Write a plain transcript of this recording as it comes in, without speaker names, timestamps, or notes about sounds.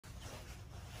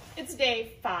It's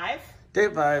day 5. Day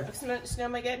 5. Of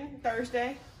Snowmageddon,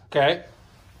 Thursday. Okay.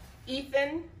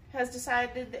 Ethan has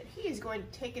decided that he is going to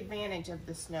take advantage of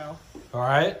the snow. All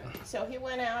right. So he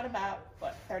went out about,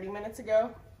 what, 30 minutes ago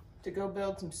to go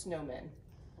build some snowmen.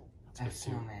 A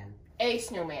snowman. A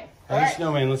snowman. All right.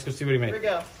 Snowman. Let's go see what he made. Here we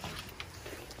go.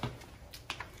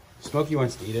 Smokey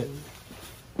wants to eat it.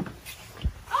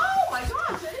 Oh my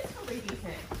gosh, that is really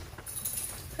decent.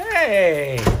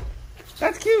 Hey,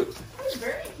 that's cute. That is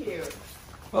very cute.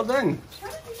 Well done. How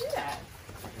did you do that?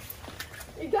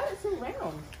 You got it so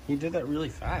round. You did that really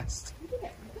fast. You did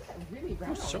that really round. That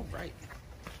was so bright.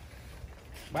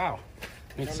 Wow.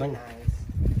 Need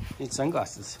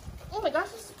sunglasses. Oh my gosh,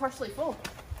 this is partially full.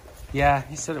 Yeah,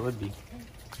 he said it would be.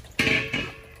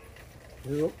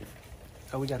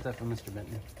 Oh, we got that from Mr.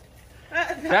 Benton.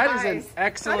 That is an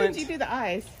excellent. How did you do the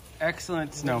eyes?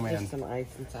 Excellent snowman. There's some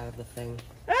ice inside of the thing.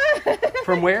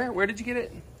 From where? Where did you get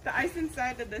it? The ice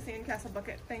inside of the sandcastle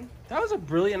bucket thing. That was a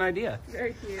brilliant idea.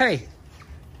 Very cute. Hey,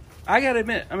 I gotta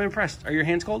admit, I'm impressed. Are your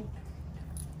hands cold?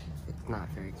 It's not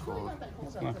very cold.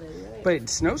 But it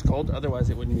snow's cold, otherwise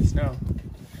it wouldn't be snow.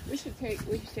 We should take,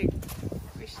 You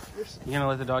gonna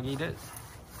let the dog eat it?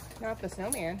 not the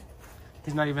snowman.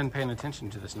 He's not even paying attention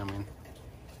to the snowman.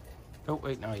 Oh,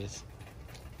 wait, now he is.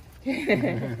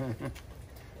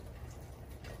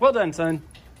 Well done, son.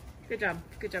 Good job,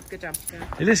 good job, good job.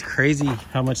 It is crazy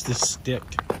how much this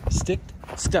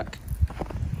stuck.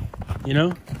 You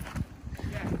know?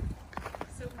 Yeah.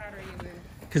 So powdery and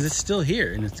Because it's still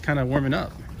here and it's kind of warming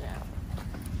up. yeah.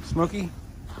 Smokey,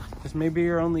 this may be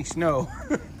your only snow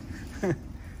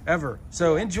ever.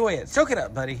 So enjoy it. Soak it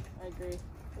up, buddy. I agree.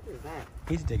 What is that?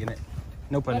 He's digging it.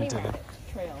 No pun intended.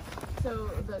 Trail. So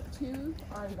the two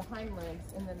are the hind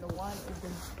legs, and then the one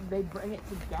is they bring it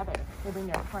together. They bring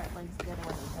their front legs together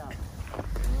when they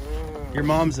jump. Your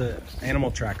mom's an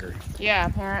animal tracker. Yeah,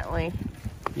 apparently.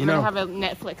 You know, have a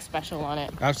Netflix special on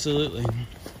it. absolutely.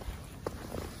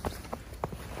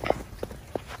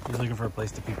 He's looking for a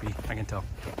place to pee-pee. I can tell.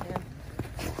 Yeah.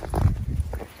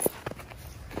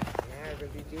 Yeah, but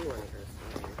we do want to go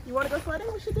sledding. You want to go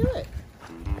sledding? We should do it.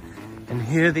 And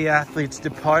here the athletes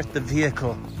depart the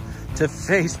vehicle to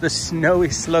face the snowy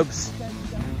slopes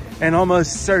and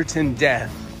almost certain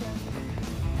death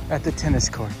at the tennis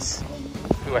courts.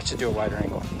 Ooh, I should do a wider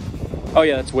angle. Oh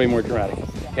yeah, that's way more dramatic.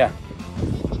 Yeah.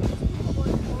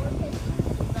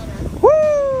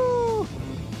 Woo!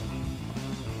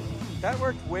 That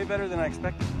worked way better than I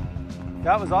expected.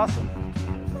 That was awesome.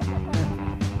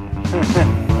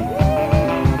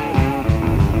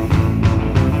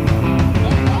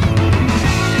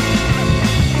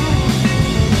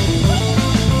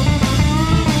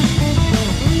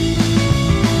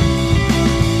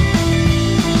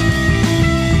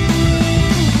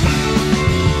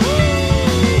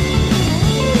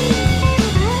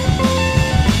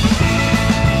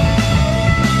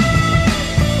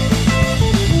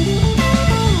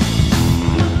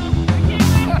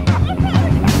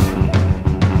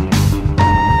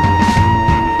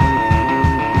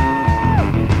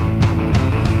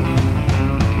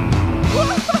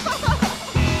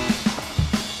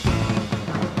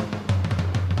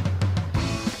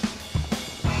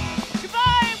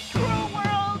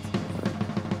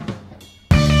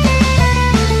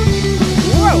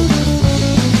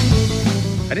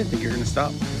 I didn't think you were gonna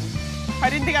stop. I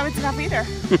didn't think I would stop either.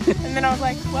 And then I was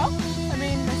like, well, I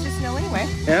mean, there's just snow anyway.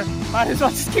 Yeah? Might as well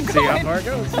just keep See going. how far it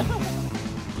goes.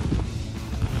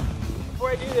 Before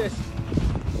I do this,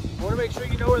 I want to make sure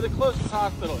you know where the closest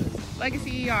hospital is.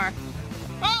 Legacy ER.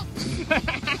 Oh!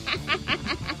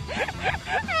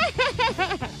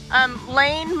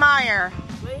 Lane Meyer.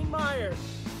 Lane Meyer.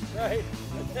 Right.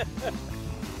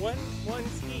 one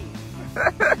ski.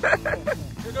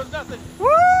 Here goes nothing. Woo!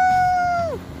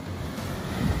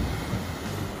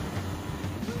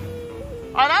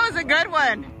 Oh, that was a good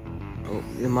one. Oh,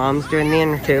 your mom's doing the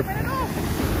inner tube.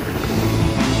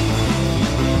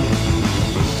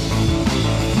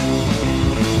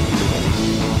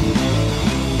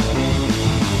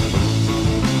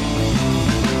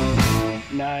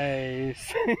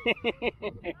 Nice.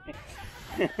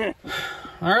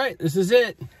 All right, this is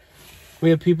it. We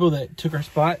have people that took our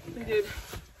spot. We did.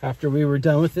 After we were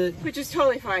done with it. Which is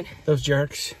totally fine. Those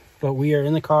jerks. But we are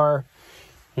in the car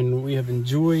and we have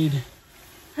enjoyed.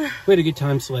 We had a good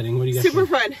time sledding. What do you guys Super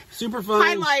think? fun. Super fun.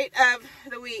 Highlight of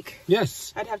the week.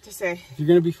 Yes. I'd have to say. If you're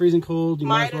going to be freezing cold, you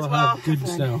might as well have good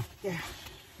snow. Yeah.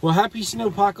 Well, happy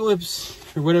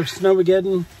snowpocalypse or whatever,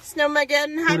 Snowmageddon.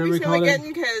 Snowmageddon. Happy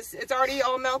Snowmageddon because it's already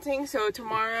all melting. So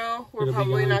tomorrow we're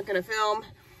probably not going to film.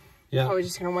 Yeah. Probably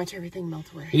just going to watch everything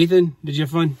melt away. Ethan, did you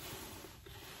have fun?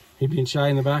 You being shy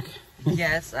in the back?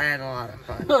 Yes, I had a lot of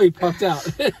fun. Oh, he popped out.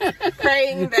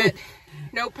 Praying that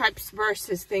no pipes burst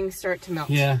as things start to melt.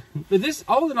 Yeah, but this,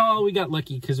 all in all, we got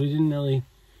lucky because we didn't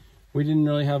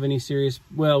really have any serious.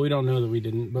 Well, we don't know that we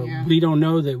didn't, but we don't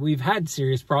know that we've had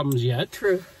serious problems yet.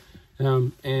 True.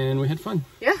 And we had fun.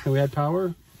 Yeah. And we had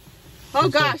power. Oh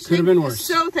gosh, could have been worse.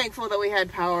 So thankful that we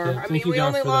had power. Yeah, I mean, we God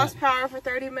only for lost that. power for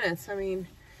 30 minutes. I mean,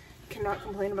 cannot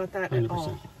complain about that 100%. at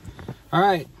all. All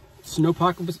right,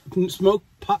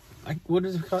 what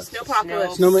is it called?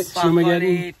 Snowpocalypse.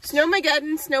 Snowmageddon.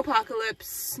 Snowmageddon,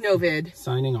 Snowpocalypse, Snowvid.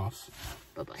 Signing off.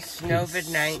 Bye-bye.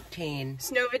 Snowvid-19.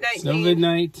 Snowvid-19.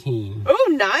 Snowvid-19. Oh,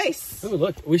 nice. Oh,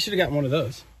 look, we should have gotten one of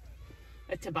those.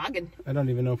 A toboggan. I don't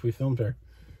even know if we filmed her,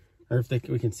 or if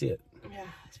we can see it. Yeah,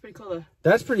 it's pretty cool though.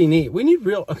 That's pretty neat. We need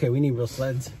real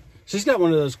sleds. She's got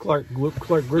one of those Clark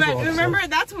Griswold. But remember,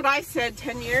 that's what I said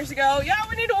 10 years ago. Yeah,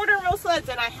 we need to order real sleds.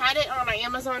 And I had it on my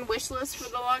Amazon wish list for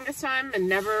the longest time and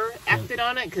never acted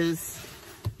on it because,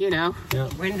 you know. Yeah.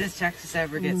 When does Texas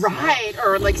ever get snow? Right,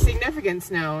 or like significant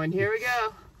snow. And here we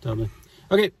go. Totally.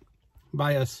 Okay,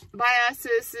 bye us. Bye, us.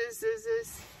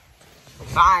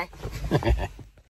 Bye.